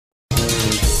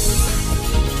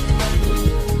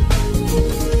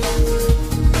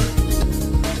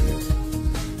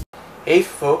Hey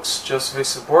folks, Joseph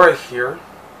Sobora here,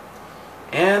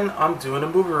 and I'm doing a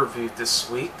movie review this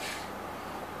week,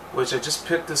 which I just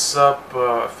picked this up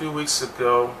a few weeks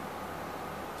ago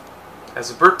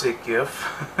as a birthday gift.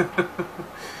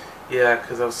 Yeah,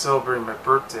 because I was celebrating my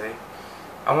birthday.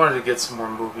 I wanted to get some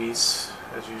more movies,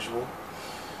 as usual.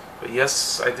 But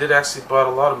yes, I did actually bought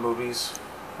a lot of movies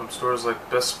from stores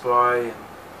like Best Buy and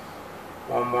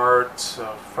Walmart,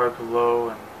 Five Below,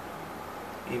 and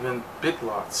even Big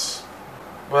Lots.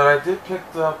 But I did pick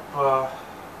up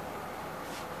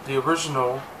the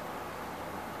original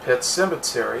Pet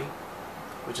Sematary,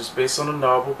 which is based on a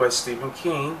novel by Stephen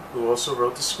King, who also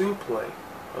wrote the screenplay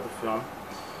of the film,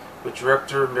 with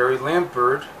director Mary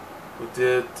Lambert, who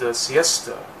did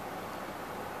Siesta.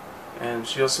 And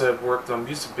she also had worked on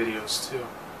music videos too.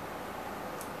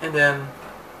 And then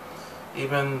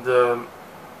even the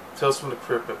Tales from the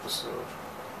Crypt episode.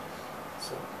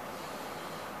 So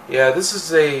yeah, this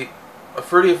is a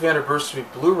 30th anniversary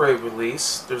Blu-ray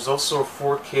release. There's also a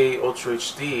 4K Ultra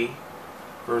HD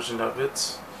version of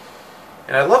it.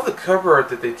 And I love the cover art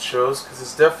that they chose, because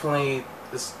it's definitely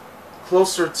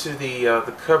closer to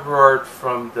the cover art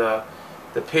from the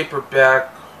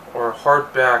paperback or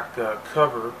hardback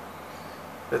cover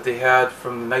that they had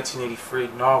from the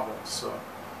 1983 novel. So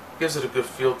it gives it a good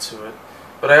feel to it.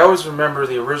 But I always remember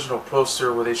the original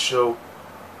poster where they show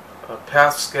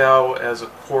Pascal as a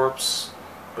corpse,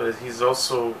 but he's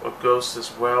also a ghost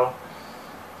as well,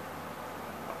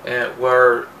 and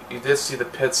where you did see the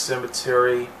Pet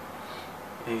Cemetery,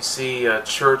 and you see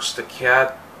Church the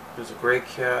cat, who's a gray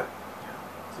cat.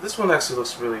 So this one actually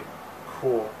looks really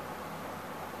cool.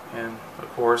 And of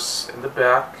course in the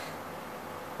back,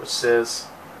 which says,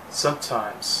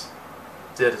 "Sometimes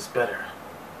dead is better."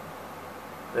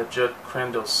 That Judd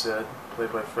Crandall said,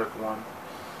 played by Fred Gwynne.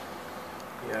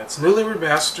 Yeah, it's newly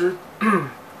remastered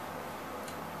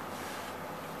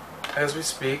as we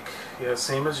speak. Yeah,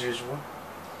 same as usual.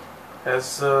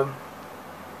 Has the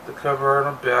cover art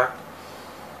on the back.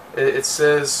 It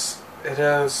says it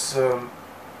has a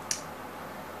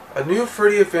new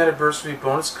 30th anniversary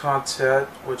bonus content,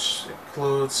 which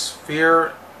includes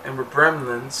Fear and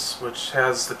Remembrance, which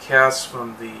has the cast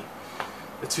from the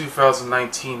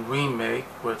 2019 remake,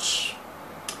 which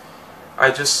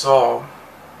I just saw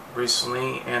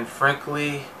recently, and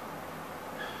frankly,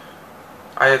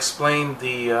 I explained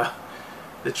the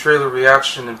trailer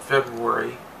reaction in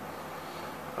February,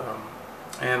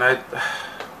 and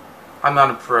I'm not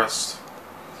impressed.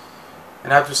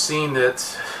 And after seeing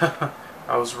it,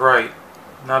 I was right.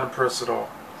 Not impressed at all.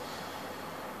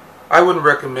 I wouldn't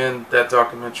recommend that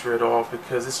documentary at all,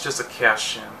 because it's just a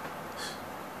cash-in.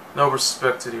 No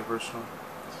respect to the original.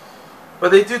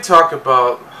 But they do talk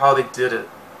about how they did it,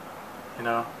 you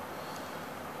know,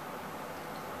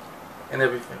 and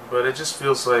everything. But it just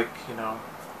feels like, you know,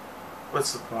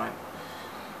 what's the point?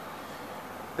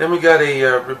 Then we got a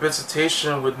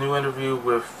revisitation with new interview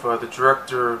with the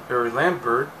director Mary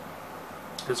Lambert.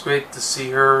 It was great to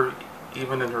see her,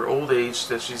 even in her old age,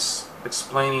 that she's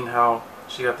explaining how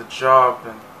she got the job,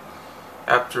 and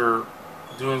after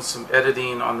doing some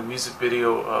editing on the music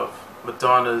video of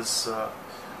Madonna's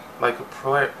Like a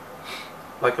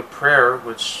Prayer,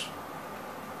 which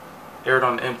aired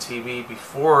on MTV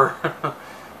before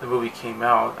the movie came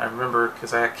out. I remember,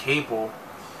 because I had cable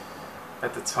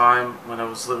at the time when I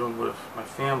was living with my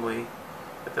family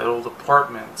at that old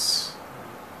apartment.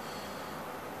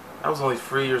 I was only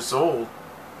 3 years old,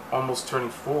 almost turning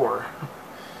 4.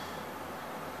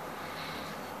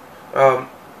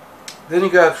 Then you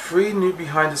got 3 new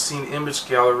behind-the-scene image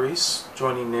galleries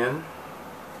joining in,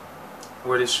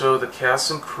 where they show the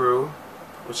cast and crew,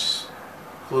 which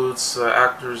includes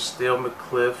actors Dale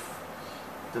McCliff,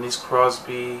 Denise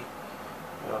Crosby,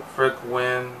 Fred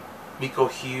Gwynne, Miko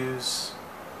Hughes,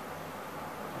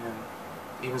 and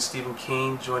even Stephen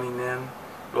King joining in.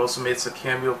 He also made a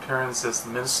cameo appearance as the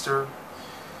minister.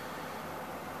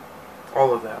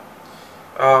 All of that.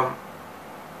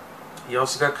 You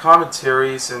also got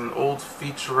commentaries and old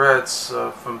featurettes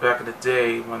from back in the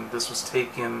day when this was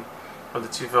taken from the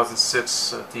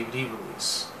 2006 DVD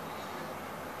release,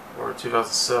 or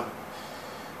 2007.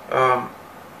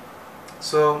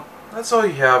 So that's all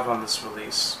you have on this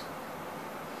release.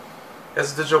 It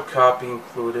has a digital copy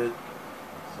included,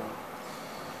 so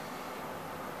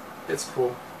it's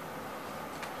cool.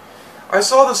 I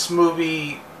saw this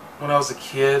movie when I was a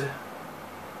kid,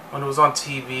 when it was on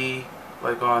TV,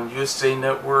 like on USA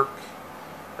Network.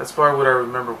 That's probably what I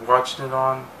remember watching it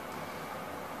on.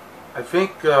 I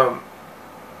think I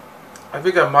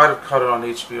might have caught it on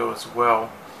HBO as well.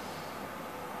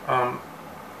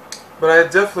 But I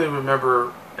definitely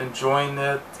remember enjoying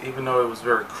it, even though it was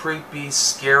very creepy,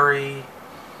 scary.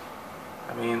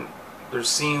 I mean, there's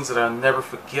scenes that I'll never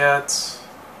forget,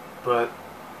 but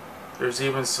there's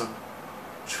even some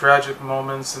tragic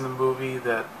moments in the movie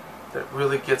that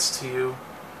really gets to you.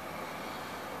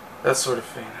 That sort of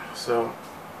thing. So,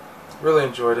 really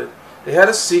enjoyed it. They had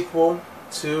a sequel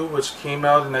too, which came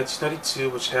out in 1992,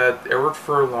 which had Edward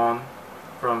Furlong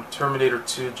from Terminator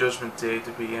 2 Judgment Day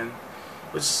to be in,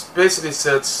 which basically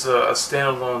sets a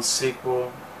standalone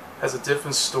sequel, has a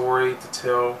different story to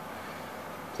tell,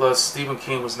 plus Stephen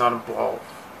King was not involved.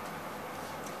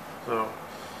 So,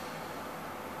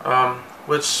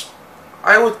 which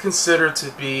I would consider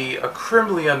to be a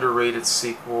criminally underrated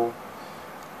sequel,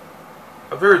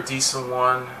 a very decent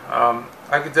one.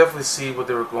 I could definitely see what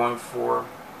they were going for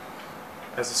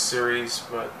as a series,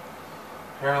 but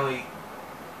apparently,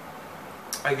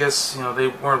 I guess, they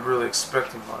weren't really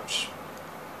expecting much.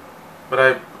 But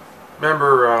I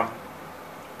remember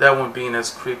that one being as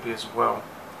creepy as well.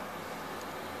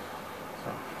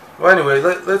 So, well, anyway,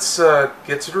 let's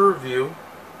get to the review.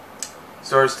 It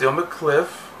stars Dale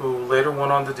McCliff, who later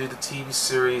went on to do the TV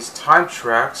series Time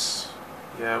Tracks,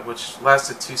 which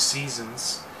lasted 2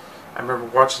 seasons. I remember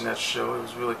watching that show. It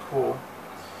was really cool.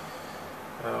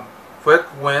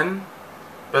 Gwynne,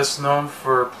 best known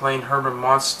for playing Herman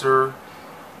Monster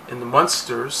in The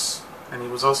Munsters, and he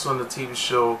was also in the TV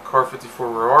show Car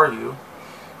 54, Where Are You?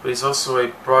 But he's also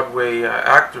a Broadway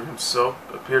actor himself,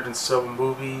 appeared in several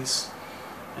movies,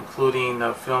 including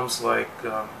films like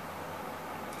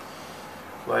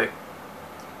My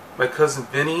Cousin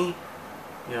Vinny,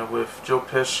 with Joe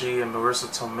Pesci and Marissa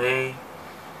Tomei,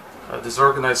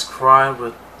 Disorganized Crime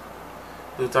with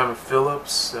Lou Diamond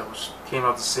Phillips, which came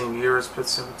out the same year as Pet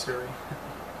Sematary.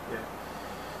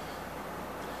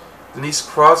 Denise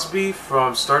Crosby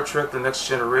from Star Trek The Next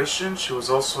Generation. She was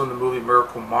also in the movie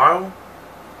Miracle Mile.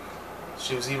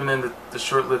 She was even in the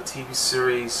short-lived TV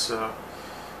series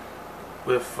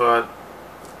with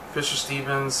Fisher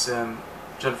Stevens and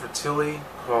Jennifer Tilly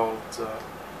called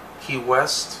Key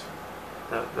West,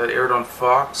 that aired on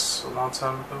Fox a long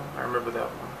time ago. I remember that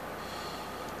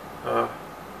one.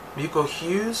 Miko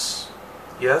Hughes,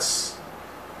 yes,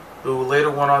 who later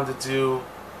went on to do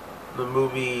the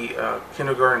movie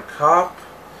Kindergarten Cop.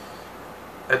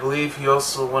 I believe he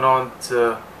also went on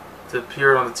to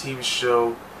appear on the TV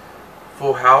show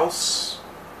Full House.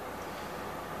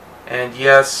 And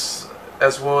yes,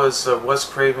 as well as Wes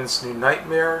Craven's New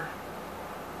Nightmare,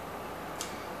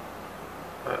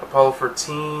 Apollo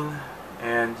 13,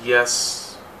 and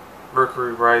yes,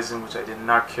 Mercury Rising, which I did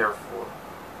not care for.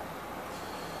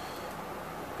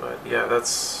 But yeah,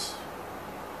 he's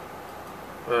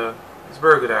a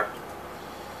very good actor.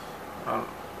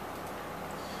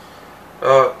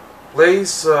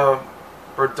 Blaise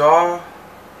Berdahl,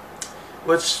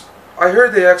 which I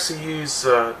heard they actually use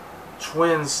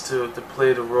twins to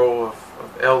play the role of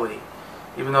Ellie,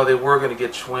 even though they were going to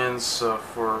get twins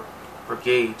for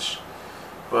Gage,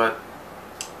 but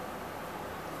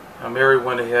Mary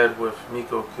went ahead with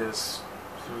Miko because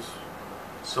she was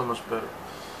so much better.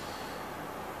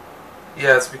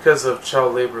 Yeah, it's because of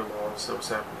child labor laws that was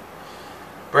happening.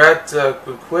 Brad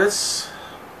Greenquist,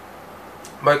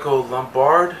 Michael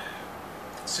Lombard,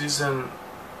 Susan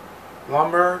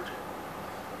Lombard,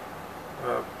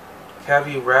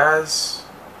 Cavi Raz,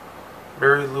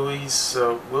 Mary Louise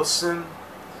Wilson,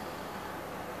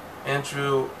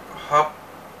 Andrew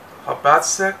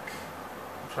Habatsek,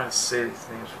 I'm trying to say these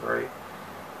names right,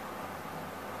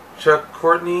 Chuck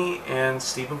Courtney, and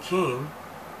Stephen King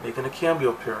making a cameo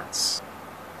appearance.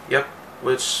 Yep,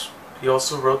 which he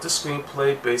also wrote the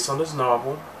screenplay based on his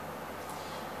novel,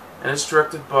 and it's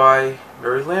directed by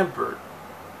Mary Lambert,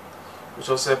 which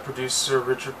also had producer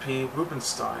Richard P.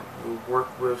 Rubenstein, who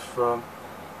worked with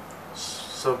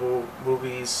several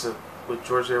movies with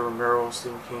George A. Romero,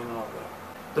 Stephen King, and all that.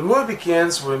 The movie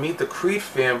begins when we meet the Creed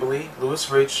family,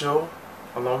 Louis Rachel,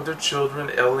 along with their children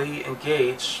Ellie and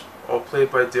Gage, all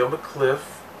played by Dale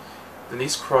McCliff,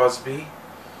 Denise Crosby,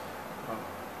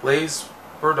 Blaise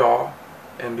Berdahl,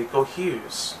 and Miko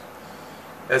Hughes,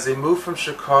 as they move from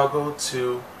Chicago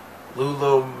to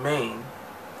Lulo, Maine,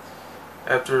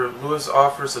 after Louis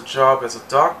offers a job as a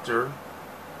doctor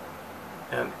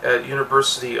at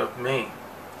University of Maine.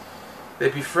 They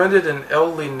befriended an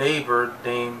elderly neighbor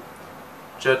named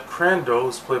Judd Crandall,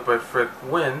 who's played by Fred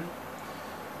Gwynne,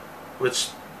 which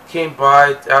came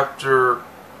by after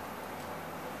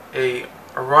a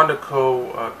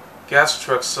Arondico gas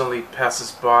truck suddenly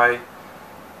passes by,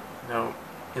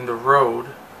 in the road,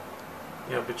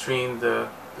 between the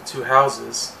two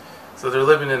houses. So they're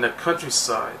living in the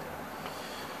countryside.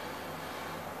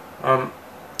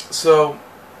 So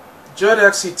Judd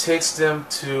actually takes them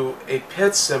to a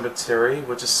pet cemetery,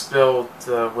 which is spelled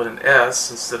with an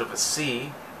S instead of a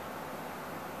C,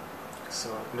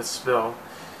 so misspelled.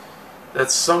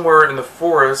 That's somewhere in the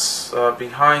forest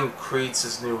behind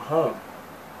Creed's new home.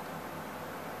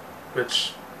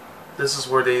 Which, this is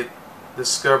where they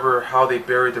discover how they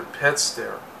bury their pets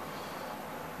there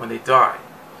when they die.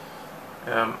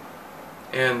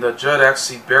 And Judd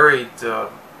actually buried a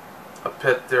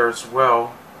pet there as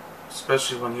well,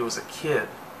 especially when he was a kid,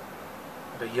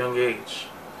 at a young age,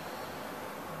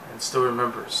 and still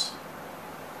remembers.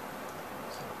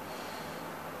 So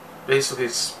basically,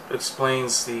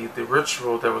 explains the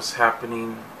ritual that was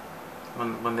happening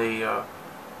when they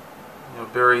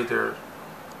bury their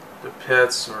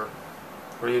pets or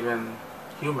even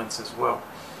humans as well,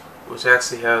 which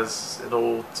actually has an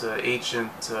old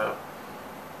ancient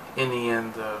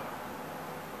Indian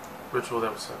ritual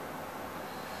that was happening.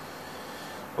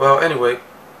 Well, anyway,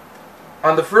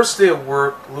 on the first day of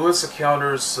work, Lewis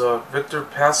encounters Victor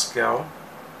Pascal,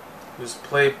 who's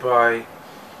played by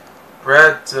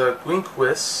Brad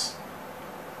Greenquist,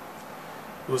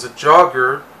 who was a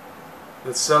jogger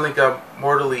that suddenly got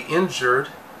mortally injured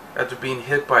after being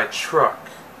hit by a truck.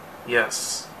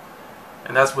 Yes,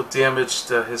 and that's what damaged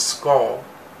his skull,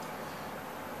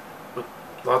 with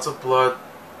lots of blood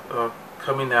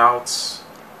coming out.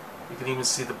 You can even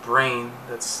see the brain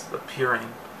that's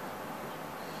appearing.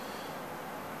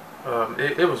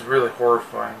 It was really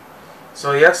horrifying.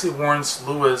 So he actually warns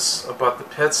Lewis about the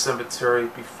pet cemetery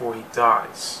before he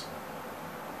dies,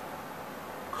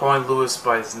 calling Lewis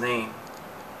by his name,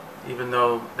 even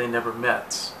though they never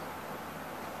met.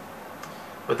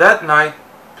 But that night,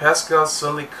 Pascal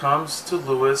suddenly comes to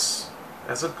Lewis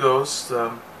as a ghost,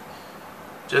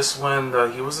 just when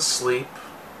he was asleep,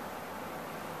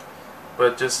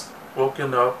 but just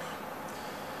woken up,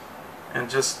 and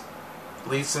just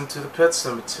leads him to the pet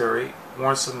cemetery,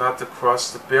 warns him not to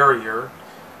cross the barrier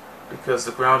because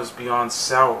the ground is beyond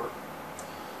sour.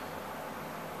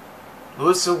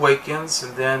 Lewis awakens,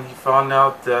 and then he found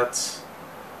out that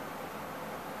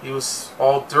he was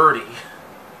all dirty.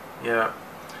 Yeah,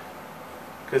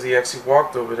 because he actually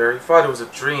walked over there. He thought it was a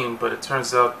dream, but it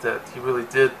turns out that he really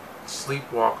did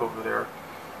sleepwalk over there.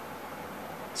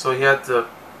 So he had to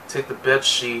take the bed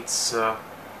sheets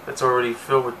that's already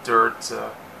filled with dirt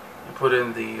and put it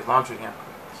in the laundry hamper.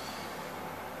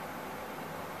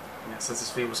 Yeah, since his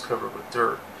feet was covered with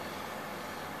dirt.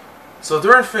 So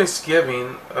during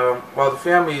Thanksgiving, while the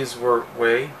families were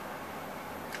away,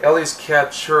 Ellie's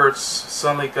cat Church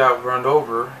suddenly got run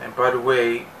over. And by the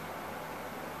way,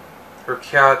 her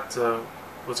cat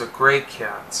was a gray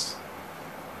cat.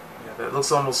 Yeah, that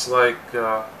looks almost like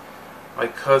my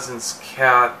cousin's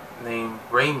cat named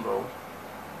Rainbow.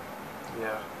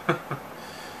 Yeah.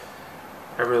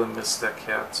 I really miss that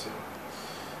cat too.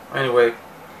 Anyway,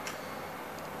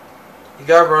 he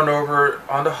got run over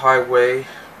on the highway,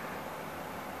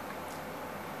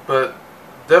 but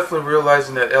definitely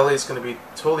realizing that Ellie is going to be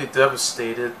totally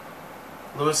devastated,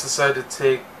 Judd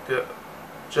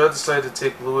decided to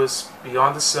take Lewis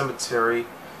beyond the cemetery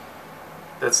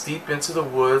that's deep into the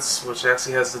woods, which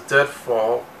actually has the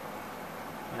deadfall,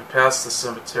 and past the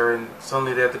cemetery, and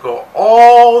suddenly they had to go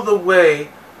all the way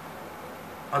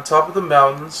on top of the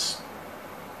mountains,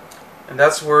 and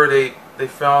that's where they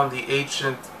found the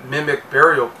ancient mimic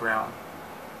burial ground,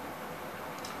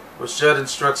 which Judd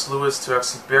instructs Lewis to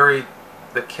actually bury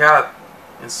the cat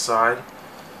inside,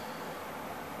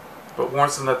 but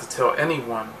warns him not to tell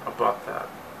anyone about that,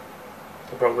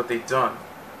 about what they've done.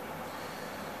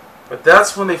 But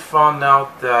that's when they found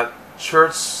out that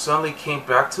Church suddenly came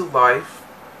back to life,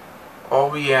 all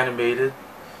reanimated,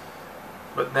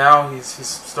 but now he's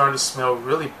starting to smell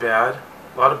really bad.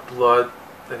 A lot of blood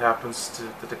that happens to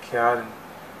the cat, and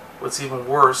what's even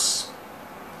worse,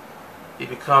 he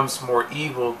becomes more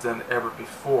evil than ever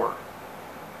before.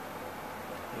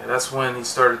 Yeah, that's when he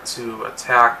started to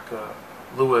attack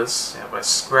Lewis, by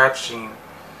scratching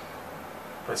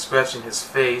his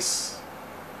face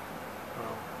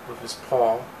with his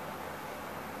paw.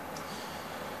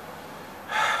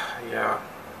 Yeah.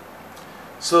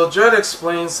 So Judd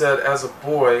explains that as a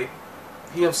boy,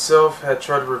 he himself had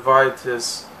tried to revive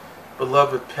his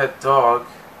beloved pet dog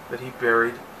that he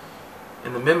buried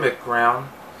in the mimic ground,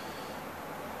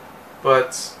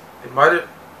 but it might have,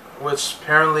 which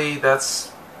apparently that's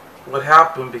what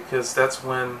happened, because that's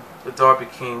when the dog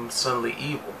became suddenly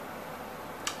evil.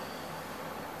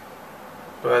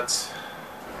 But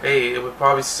hey, it would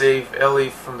probably save Ellie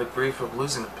from the grief of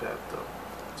losing a pet, though.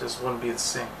 It just wouldn't be the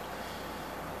same.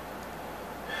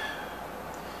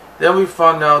 Then we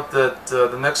found out that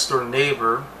the next door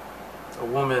neighbor, a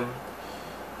woman,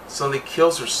 suddenly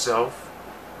kills herself.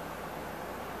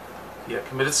 Yeah,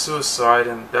 committed suicide,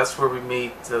 and that's where we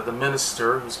meet the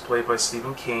minister, who's played by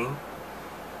Stephen King.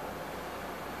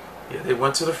 Yeah, they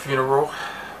went to the funeral,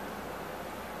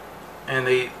 and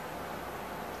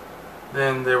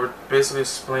then they were basically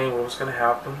explaining what was going to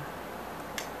happen,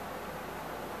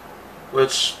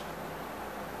 which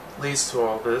leads to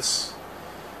all this.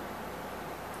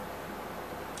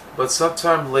 But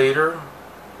sometime later,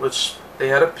 which they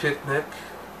had a picnic,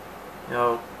 you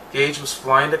know, Gage was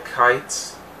flying the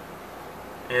kites,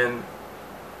 and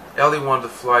Ellie wanted to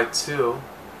fly too.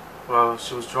 Well,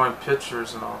 she was drawing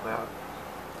pictures and all that.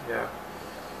 Yeah.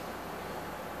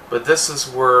 But this is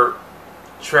where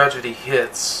tragedy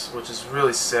hits, which is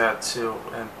really sad too,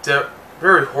 and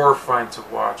very horrifying to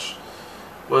watch.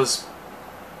 Was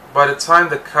by the time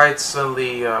the kite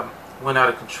suddenly went out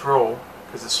of control,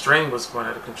 because the strain was going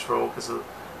out of control because of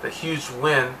the huge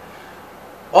wind,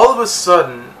 all of a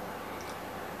sudden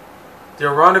the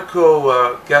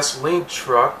Aeronautical gasoline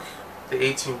truck, the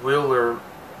 18-wheeler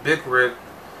big rig,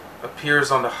 appears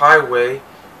on the highway.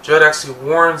 Judd actually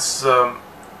warns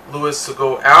Lewis to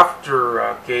go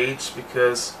after Gage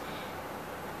because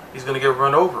he's going to get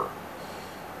run over.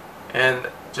 And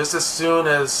just as soon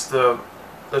as the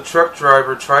truck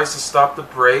driver tries to stop the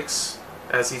brakes,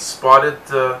 as he spotted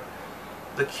the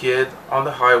kid on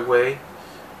the highway,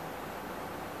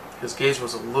 because Gage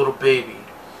was a little baby,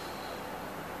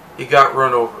 he got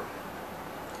run over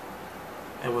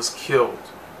and was killed.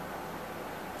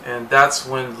 And that's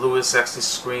when Lewis actually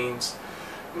screams,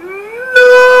 "No!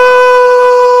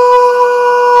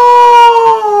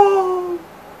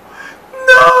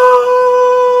 No!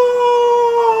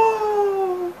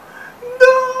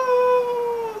 No!"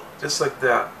 Just like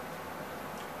that.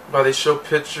 But they show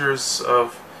pictures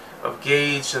of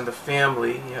Gage and the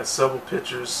family. He has several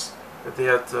pictures that they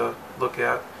had to look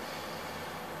at.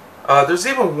 There's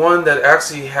even one that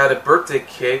actually had a birthday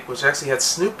cake, which actually had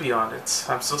Snoopy on it.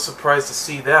 I'm so surprised to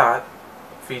see that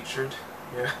featured.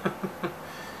 Yeah.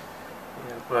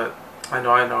 Yeah, but I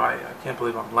know, I can't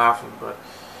believe I'm laughing, but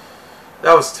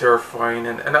that was terrifying,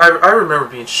 and I remember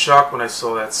being shocked when I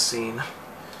saw that scene.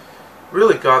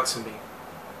 Really got to me.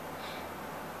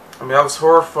 I mean, I was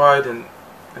horrified and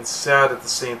sad at the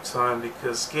same time,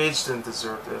 because Gage didn't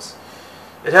deserve this.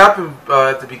 It happened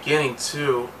at the beginning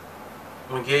too,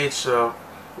 when Gage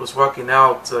was walking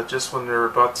out just when they were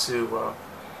about to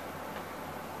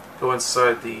go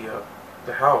inside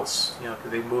the house, you know,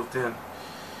 because they moved in.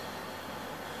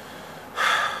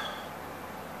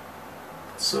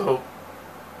 So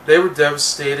they were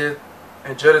devastated,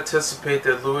 and Judd anticipated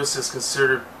that Lewis has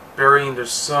considered burying their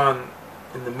son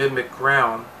in the mimic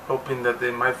ground, hoping that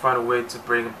they might find a way to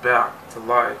bring him back to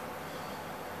life.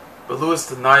 But Lewis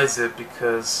denies it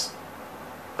because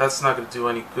that's not going to do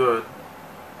any good.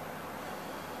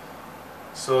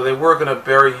 So they were going to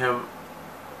bury him,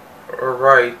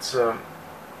 alright,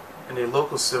 in a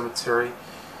local cemetery.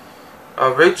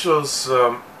 Rachel's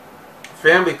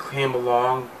family came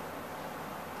along,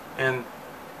 and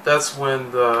that's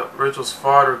when Rachel's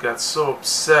father got so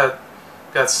upset,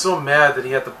 got so mad that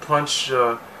he had to punch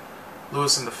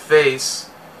Lewis in the face.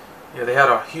 Yeah, they had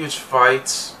a huge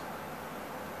fight,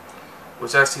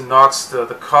 which actually knocks the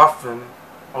coffin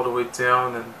all the way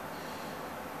down, and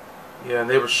yeah, and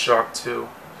they were shocked too.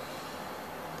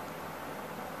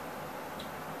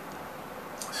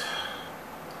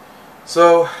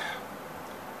 So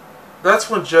that's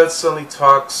when Judd suddenly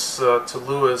talks to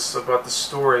Lewis about the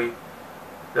story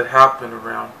that happened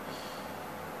around,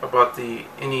 about the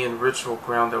Indian ritual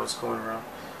ground that was going around,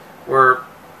 where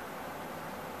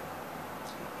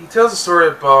he tells a story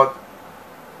about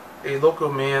a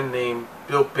local man named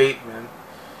Bill Bateman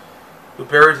who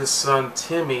buried his son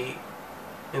Timmy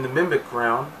in the mimic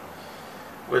ground,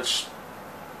 which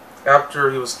after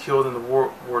he was killed in the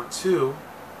World War II,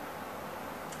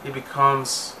 he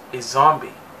becomes a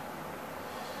zombie,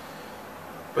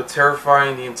 but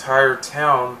terrifying the entire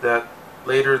town, that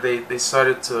later they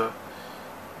decided to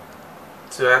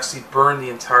actually burn the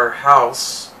entire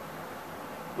house,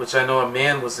 which I know a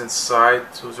man was inside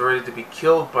who was ready to be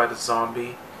killed by the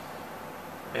zombie,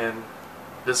 and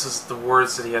this is the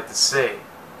words that he had to say: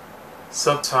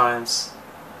 "Sometimes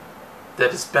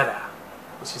that is better,"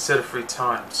 which he said it 3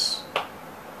 times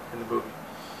in the movie.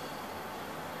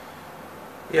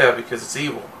 Yeah, because it's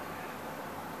evil.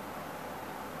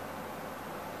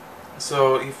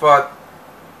 So he thought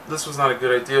this was not a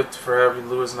good idea for having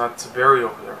Lewis not to bury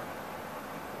over there.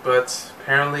 But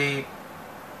apparently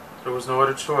there was no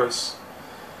other choice.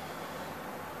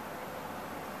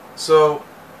 So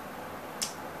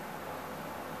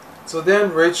So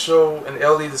then Rachel and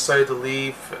Ellie decided to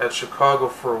leave at Chicago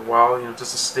for a while,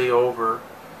 just to stay over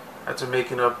after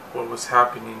making up what was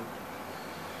happening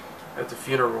at the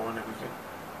funeral and everything.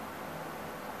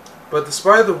 But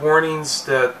despite the warnings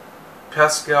that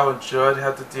Pascal and Judd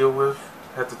had to deal with,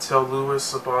 had to tell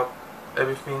Lewis about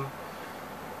everything,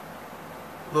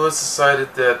 Lewis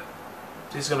decided that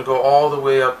he's going to go all the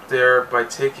way up there by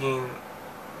taking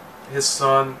his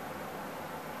son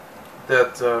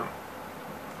that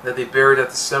they buried at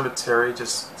the cemetery.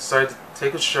 Just decided to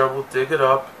take a shovel, dig it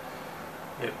up,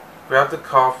 grab the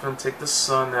coffin, take the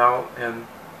son out, and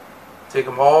take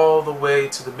him all the way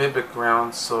to the Mimic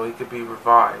ground so he could be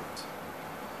revived,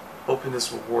 hoping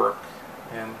this will work.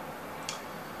 And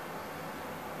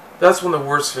that's when the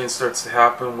worst thing starts to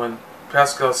happen, when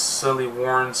Pascal suddenly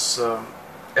warns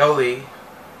Ellie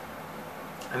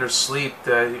in her sleep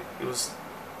that he was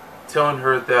telling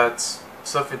her that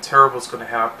something terrible is going to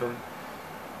happen,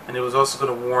 and he was also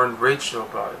going to warn Rachel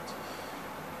about it.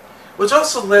 Which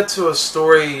also led to a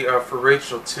story for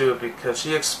Rachel too, because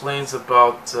she explains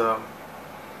about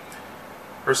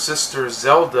her sister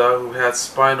Zelda, who had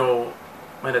spinal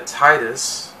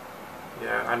meningitis.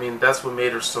 Yeah, I mean, that's what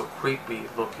made her so creepy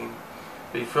looking.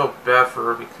 But you felt bad for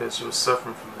her because she was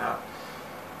suffering from that.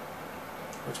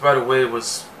 Which, by the way,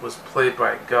 was played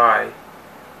by a guy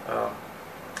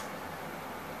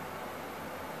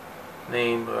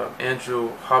named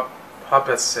Andrew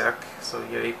Hopasek. So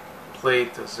yeah, he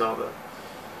played Zelda.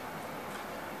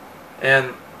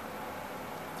 And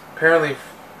apparently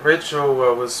Rachel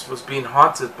was being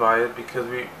haunted by it because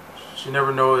she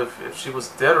never knew if she was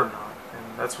dead or not.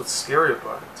 And that's what's scary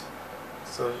about it.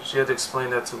 So she had to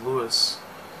explain that to Lewis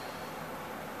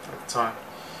at the time.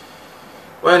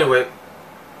 Well, anyway,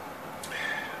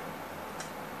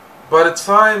 by the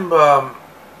time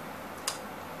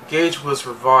Gage was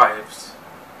revived,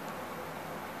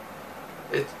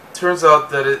 it turns out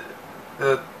that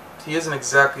he isn't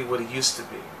exactly what he used to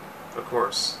be, of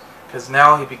course, because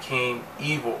now he became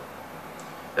evil.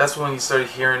 That's when you started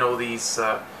hearing all these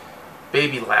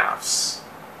baby laughs,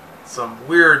 some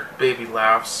weird baby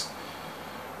laughs.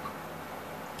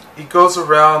 He goes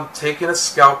around taking a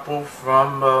scalpel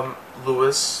from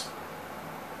Lewis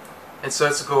and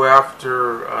starts to go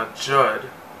after Judd.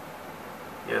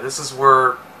 Yeah, this is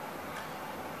where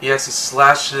he actually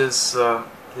slashes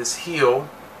his heel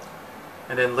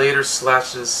and then later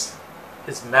slashes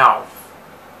his mouth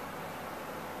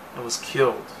and was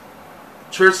killed.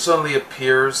 Church suddenly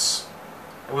appears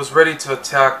and was ready to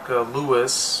attack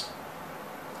Lewis.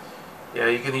 Yeah,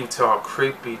 you can even tell how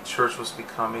creepy Church was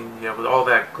becoming. Yeah, with all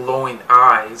that glowing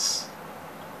eyes,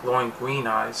 glowing green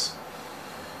eyes.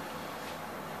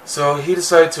 So he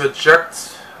decided to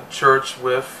inject Church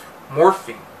with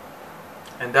morphine,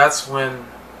 and that's when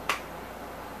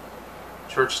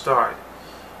Church died.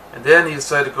 And then he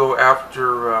decided to go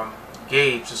after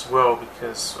Gage as well,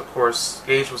 because of course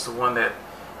Gage was the one that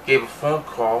gave a phone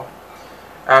call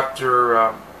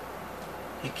after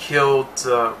he killed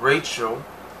Rachel,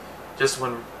 just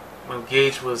when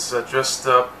Gage was dressed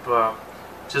up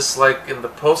just like in the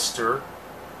poster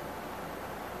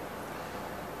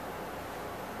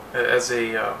as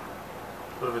a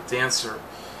bit of a dancer.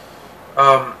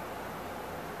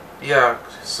 Yeah,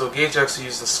 so Gage actually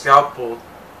used a scalpel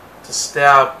to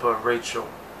stab Rachel,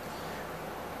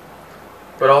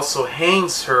 but also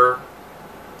hangs her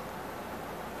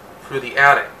through the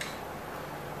attic.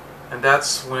 And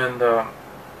that's when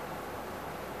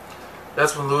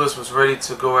Lewis was ready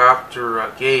to go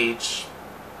after Gage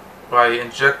by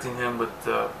injecting him with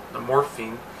the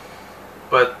morphine,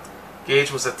 but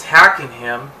Gage was attacking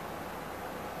him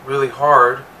really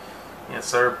hard.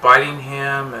 Started biting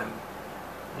him and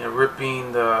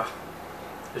ripping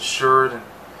his shirt and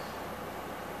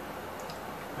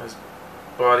his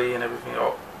body and everything,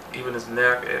 even his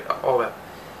neck, all that.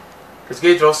 Because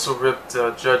Gage also ripped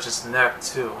Judge's neck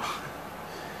too.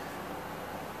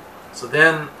 So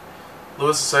then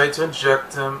Lewis decided to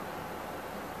inject him,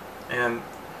 and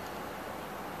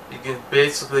you can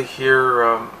basically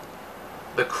hear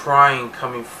the crying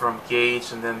coming from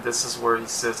Gage, and then this is where he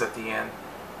says at the end,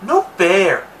 "No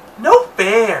fair! No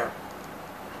fair!"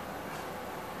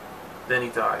 Then he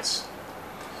dies.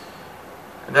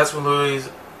 And that's when Lewis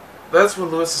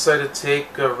decided to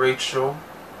take Rachel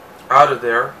out of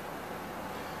there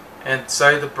and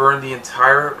decided to burn the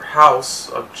entire house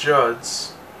of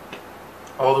Judd's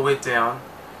all the way down,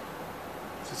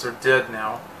 since they're dead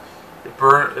now. It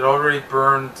already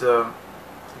burned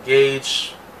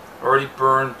Gage, already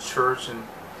burned Church and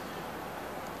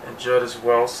Judd as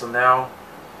well. So now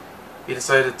he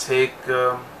decided to take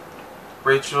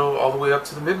Rachel all the way up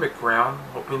to the Mimic ground,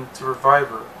 hoping to revive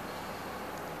her.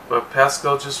 But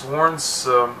Pascal just warns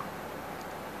him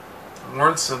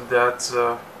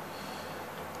that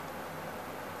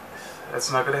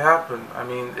that's not going to happen. I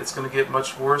mean, it's going to get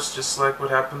much worse, just like what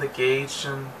happened to Gage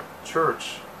and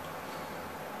Church.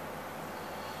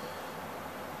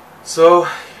 So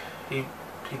he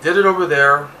did it over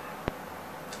there.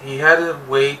 He had to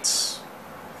wait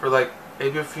for like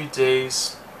maybe a few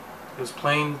days. He was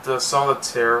playing the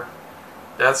solitaire.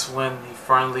 That's when he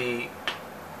finally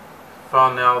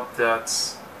found out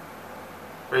that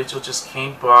Rachel just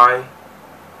came by.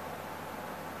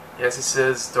 As he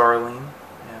says, darling.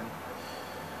 And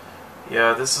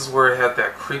yeah, this is where it had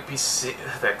that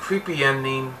creepy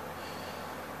ending.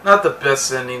 Not the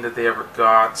best ending that they ever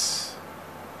got.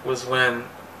 Was when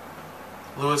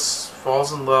Lewis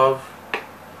falls in love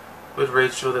with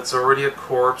Rachel that's already a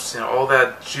corpse, and all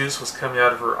that juice was coming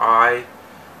out of her eye.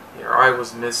 Her eye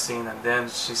was missing, and then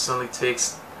she suddenly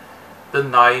takes the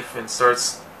knife and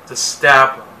starts to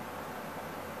stab him.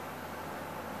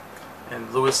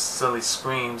 And Lewis suddenly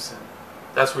screams, and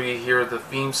that's where you hear the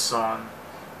theme song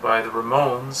by the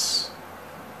Ramones.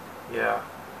 Yeah,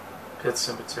 Pet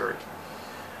Sematary.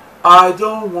 I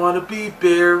don't want to be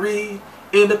buried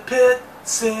in a pet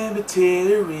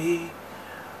cemetery.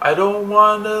 I don't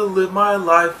want to live my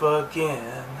life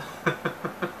again.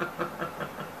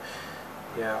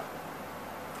 Yeah.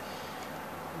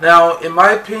 Now, in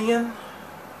my opinion,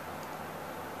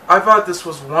 I thought this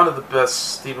was one of the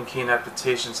best Stephen King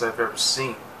adaptations I've ever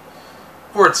seen.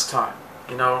 For its time.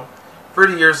 You know,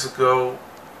 30 years ago,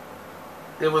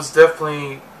 it was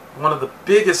definitely one of the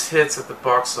biggest hits at the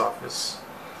box office.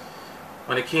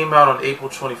 When it came out on April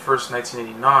 21st,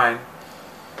 1989,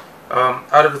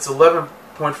 out of its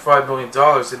 $11.5 million,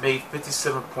 it made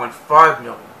 $57.5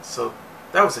 million. So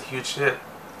that was a huge hit.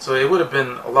 So it would have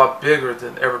been a lot bigger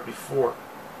than ever before.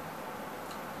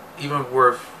 Even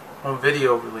with home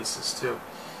video releases too.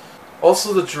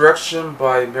 Also, the direction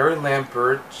by Mary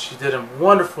Lambert. She did a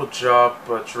wonderful job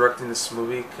directing this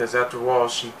movie, because after all,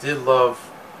 she did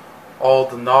love all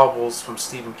the novels from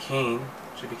Stephen King.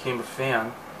 She became a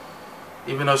fan.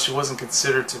 Even though she wasn't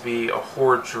considered to be a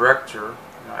horror director,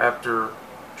 after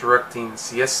directing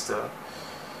Siesta,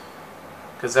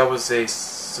 because that was a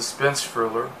suspense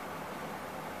thriller.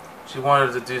 She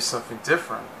wanted to do something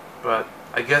different, but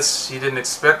I guess she didn't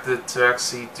expect it to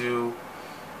actually do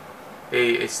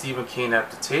a Stephen King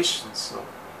adaptation. So,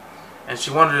 and she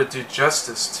wanted to do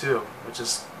justice too, which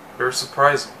is very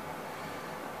surprising.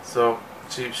 So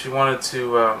she wanted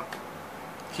to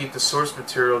keep the source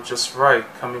material just right,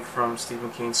 coming from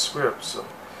Stephen King's script. So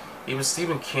even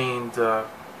Stephen King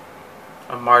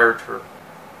admired her.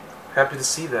 Happy to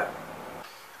see that.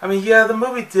 I mean, yeah, the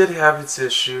movie did have its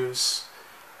issues.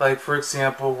 Like, for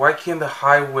example, why can't the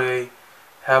highway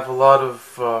have a lot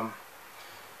of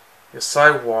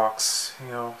sidewalks,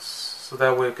 so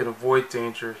that way it can avoid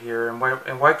danger here? And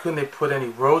why couldn't they put any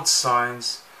road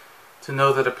signs to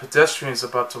know that a pedestrian is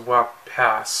about to walk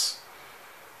past,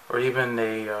 or even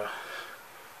an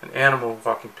animal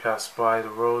walking past by the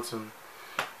roads? And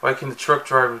why can the truck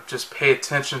driver just pay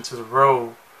attention to the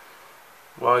road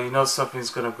while you know something's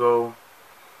going to go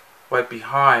right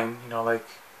behind? Like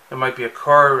there might be a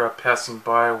car passing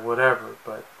by or whatever,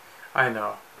 but I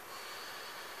know.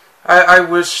 I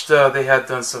wished they had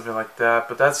done something like that,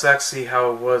 but that's actually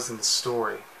how it was in the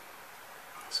story.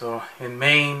 So in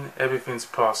Maine, everything's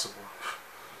possible,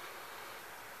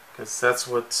 because that's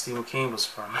what Stephen King was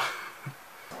from.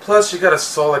 Plus, you got a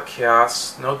solid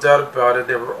cast, no doubt about it.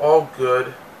 They were all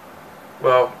good.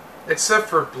 Well, except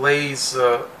for Blaise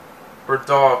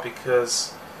Berdahl,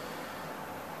 because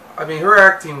I mean, her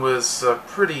acting was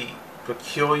pretty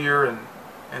peculiar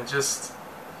and just,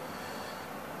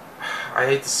 I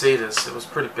hate to say this, it was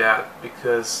pretty bad,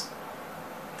 because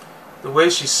the way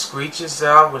she screeches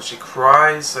out when she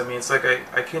cries, I mean, it's like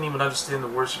I can't even understand the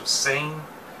words she was saying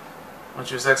when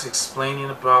she was actually explaining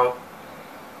about,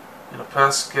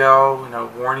 Pascal,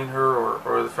 warning her,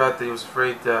 or the fact that he was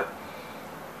afraid that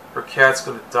her cat's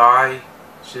going to die.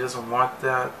 She doesn't want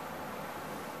that.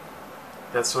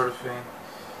 That sort of thing.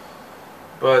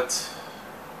 But,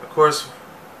 of course,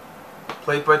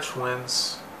 played by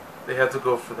twins. They had to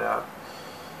go for that.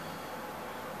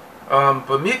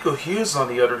 But Miko Hughes, on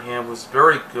the other hand, was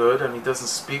very good. I mean, he doesn't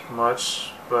speak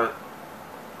much, but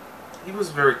he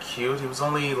was very cute. He was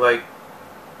only like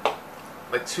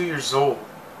 2 years old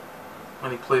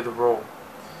when he played the role.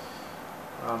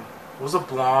 He was a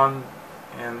blonde,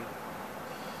 and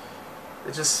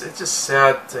it's just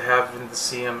sad to have him, to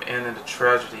see him end in a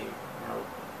tragedy,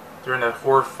 during that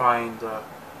horrifying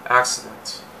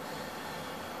accident.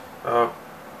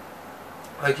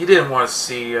 Like, he didn't want to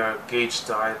see Gage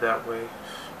die that way.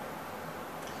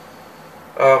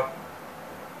 Uh,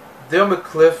 Dale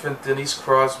Midkiff and Denise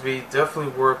Crosby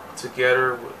definitely worked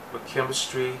together with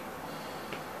chemistry.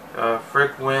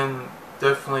 Gwynne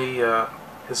definitely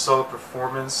his solid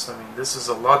performance. I mean, this is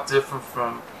a lot different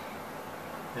from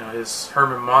his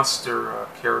Herman Munster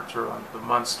character on the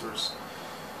Munsters.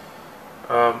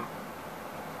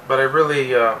 But I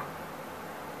really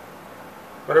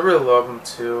love him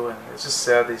too, and it's just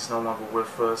sad that he's no longer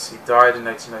with us. He died in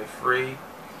 1993,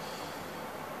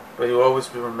 but he will always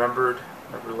be remembered,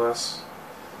 nevertheless.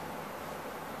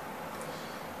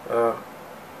 I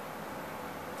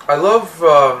love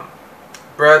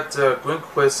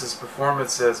Greenquist's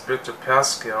performance as Victor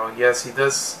Pascal. Yes, he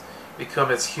does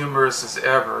become as humorous as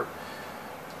ever,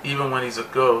 even when he's a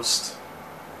ghost.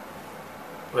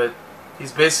 But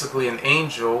he's basically an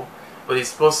angel, but he's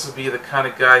supposed to be the kind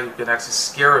of guy who can actually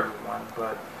scare everyone.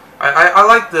 But I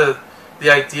like the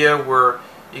idea where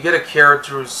you get a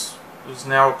character who's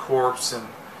now a corpse and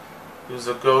who's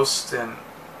a ghost, and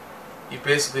you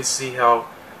basically see how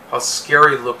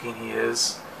scary looking he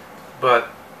is, but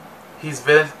he's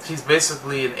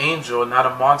basically an angel and not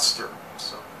a monster.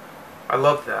 So I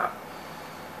love that.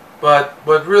 But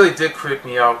what really did creep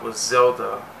me out was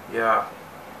Zelda, yeah.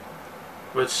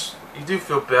 Which you do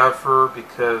feel bad for her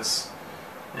because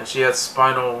she had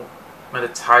spinal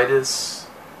meningitis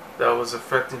that was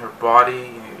affecting her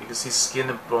body. You can see skin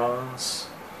and bones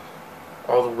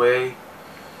all the way,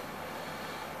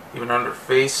 even on her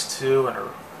face too, and her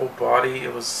whole body.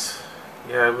 It was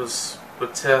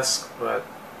grotesque, but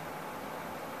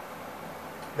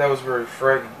that was very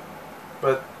frightening.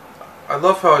 But I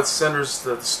love how it centers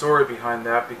the story behind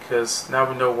that, because now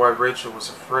we know why Rachel was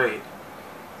afraid,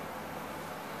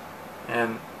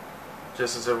 and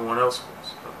just as everyone else was.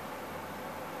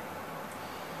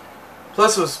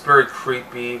 Plus, it was very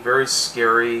creepy, very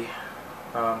scary.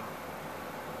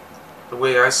 The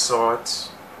way I saw it,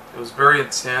 it was very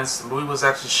intense. The movie was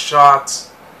actually shot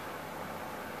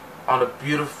on a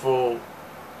beautiful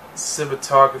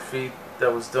cinematography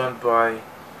that was done by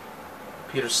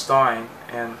Peter Stein,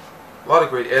 and a lot of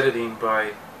great editing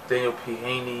by Daniel P.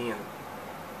 Haney and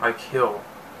Mike Hill.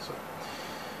 So,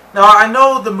 now, I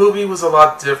know the movie was a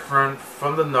lot different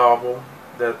from the novel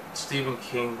that Stephen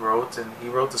King wrote, and he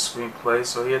wrote the screenplay,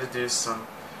 so he had to do some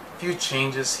few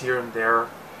changes here and there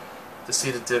to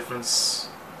see the difference.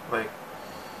 Like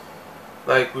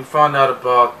we found out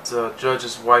about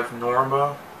Judge's wife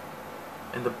Norma.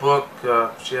 In the book,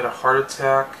 she had a heart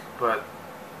attack, but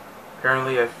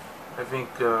apparently I think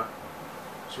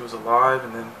she was alive,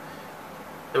 and then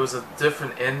there was a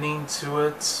different ending to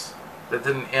it that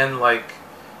didn't end like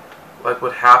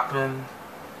what happened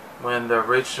when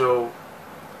Rachel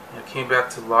came back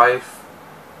to life,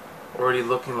 already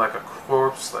looking like a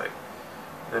corpse, like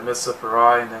they messed up her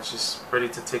eye, and then she's ready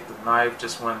to take the knife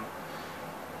just when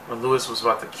Lewis was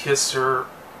about to kiss her.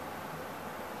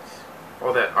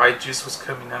 All that eye juice was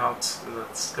coming out. It was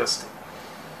disgusting.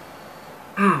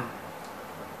 I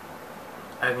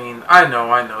mean, I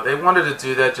know. They wanted to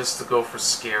do that just to go for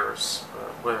scares, but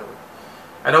whatever.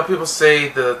 I know people say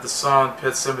the song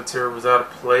Pet Sematary was out of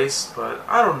place, but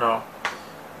I don't know.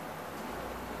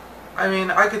 I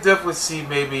mean, I could definitely see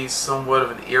maybe somewhat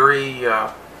of an eerie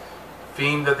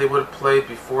theme that they would have played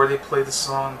before they played the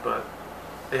song, but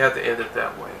they had to end it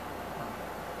that way.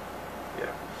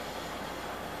 Yeah.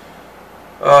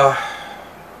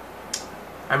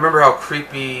 I remember how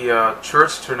creepy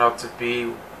Church turned out to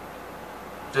be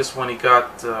just when he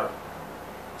got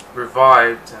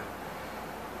revived and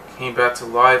came back to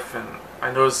life, and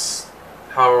I noticed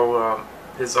how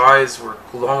his eyes were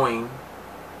glowing,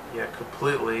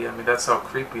 completely. I mean, that's how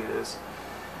creepy it is.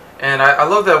 And I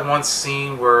love that one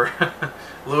scene where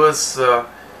Lewis,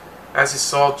 as he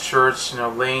saw Church,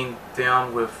 laying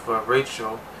down with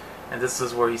Rachel, and this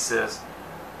is where he says,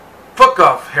 "Fuck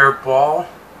off, hairball,"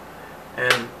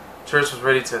 and Church was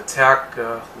ready to attack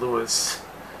Lewis,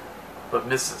 but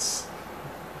misses.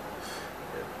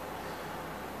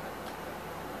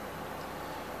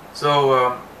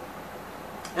 So,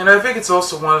 and I think it's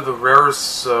also one of the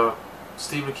rarest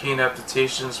Stephen King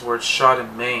adaptations where it's shot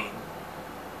in Maine,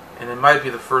 and it might be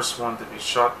the first one to be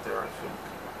shot there. I think,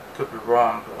 could be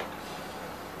wrong, but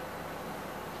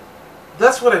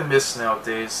that's what I miss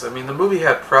nowadays. I mean, the movie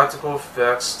had practical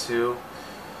effects too,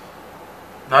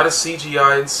 not a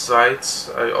CGI in sight.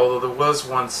 Although there was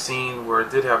one scene where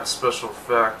it did have a special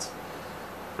effect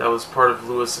that was part of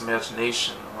Lewis'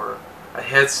 imagination, where a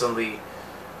head suddenly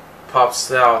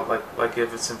pops out like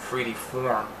if it's in 3D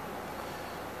form,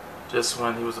 just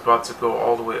when he was about to go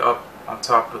all the way up on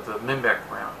top of the Minbeck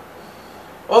ground.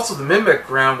 Also, the Minbeck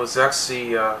ground was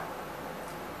actually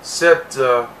set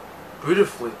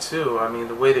beautifully too. I mean,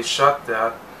 the way they shot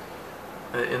that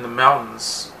in the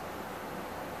mountains,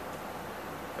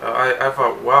 I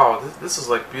thought, wow, this is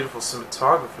like beautiful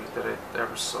cinematography that I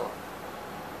ever saw,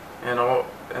 and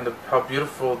how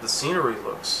beautiful the scenery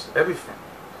looks, everything,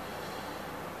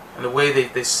 and the way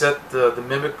they set the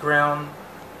mimic ground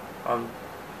on.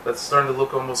 That's starting to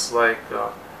look almost like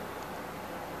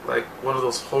one of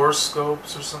those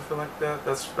horoscopes or something like that.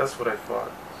 That's what I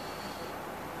thought.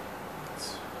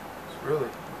 It's really,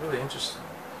 really interesting.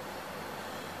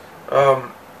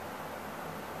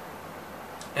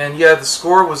 And yeah, the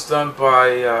score was done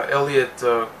by Elliot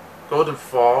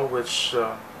Goldenfall, which,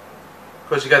 of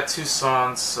course, you got two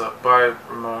songs by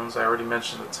Ramones. I already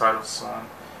mentioned the title song.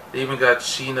 They even got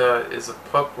Sheena is a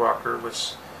Puck Rocker,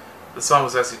 which the song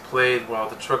was actually played while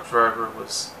the truck driver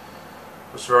was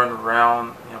running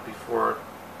around, before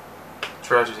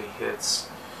tragedy hits.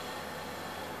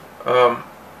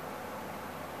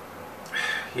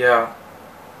 Yeah,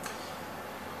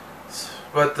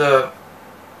 but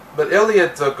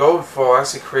Elliot Goldenfall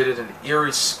actually created an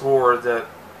eerie score that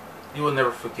you will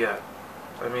never forget.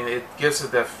 I mean, it gives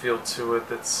it that feel to it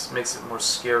that makes it more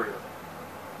scarier.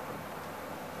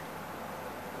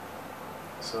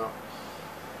 So,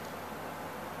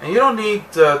 and you don't need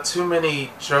too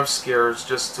many jump scares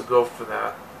just to go for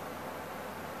that.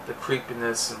 The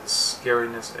creepiness and the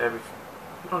scariness, everything.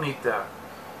 You don't need that.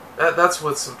 That's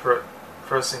what's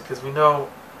impressive, because we know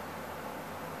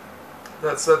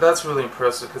that's really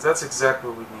impressive, because that's exactly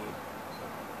what we need.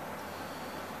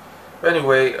 But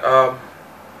anyway,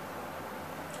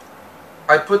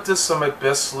 I put this on my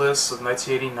best list of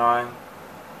 1989,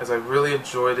 as I really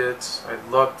enjoyed it. I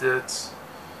loved it.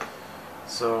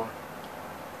 So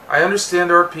I understand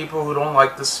there are people who don't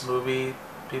like this movie.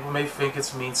 People may think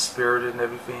it's mean-spirited and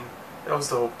everything. That was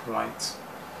the whole point.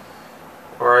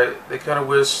 Or they kind of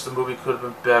wish the movie could have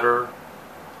been better,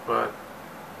 but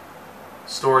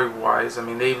story-wise, I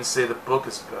mean, they even say the book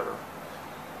is better.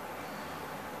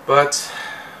 But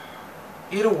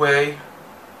either way,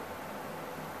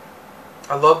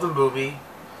 I love the movie.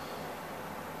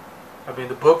 I mean,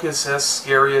 the book is as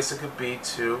scary as it could be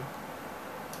too,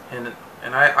 and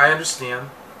I understand,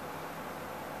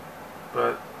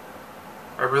 but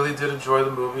I really did enjoy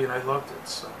the movie and I loved it.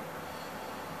 So,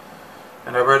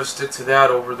 and I'd rather stick to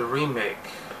that over the remake.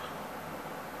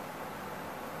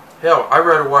 Hell, I'd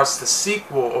rather watch the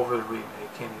sequel over the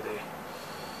remake any day.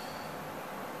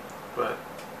 But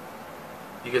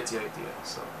you get the idea.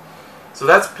 So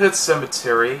that's Pet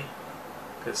Sematary,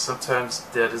 because sometimes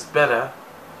dead is better.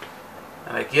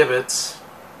 And I give it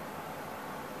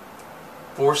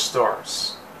 4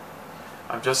 stars.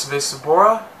 I'm Joseph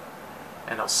Sobora,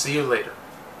 and I'll see you later.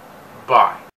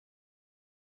 Bye.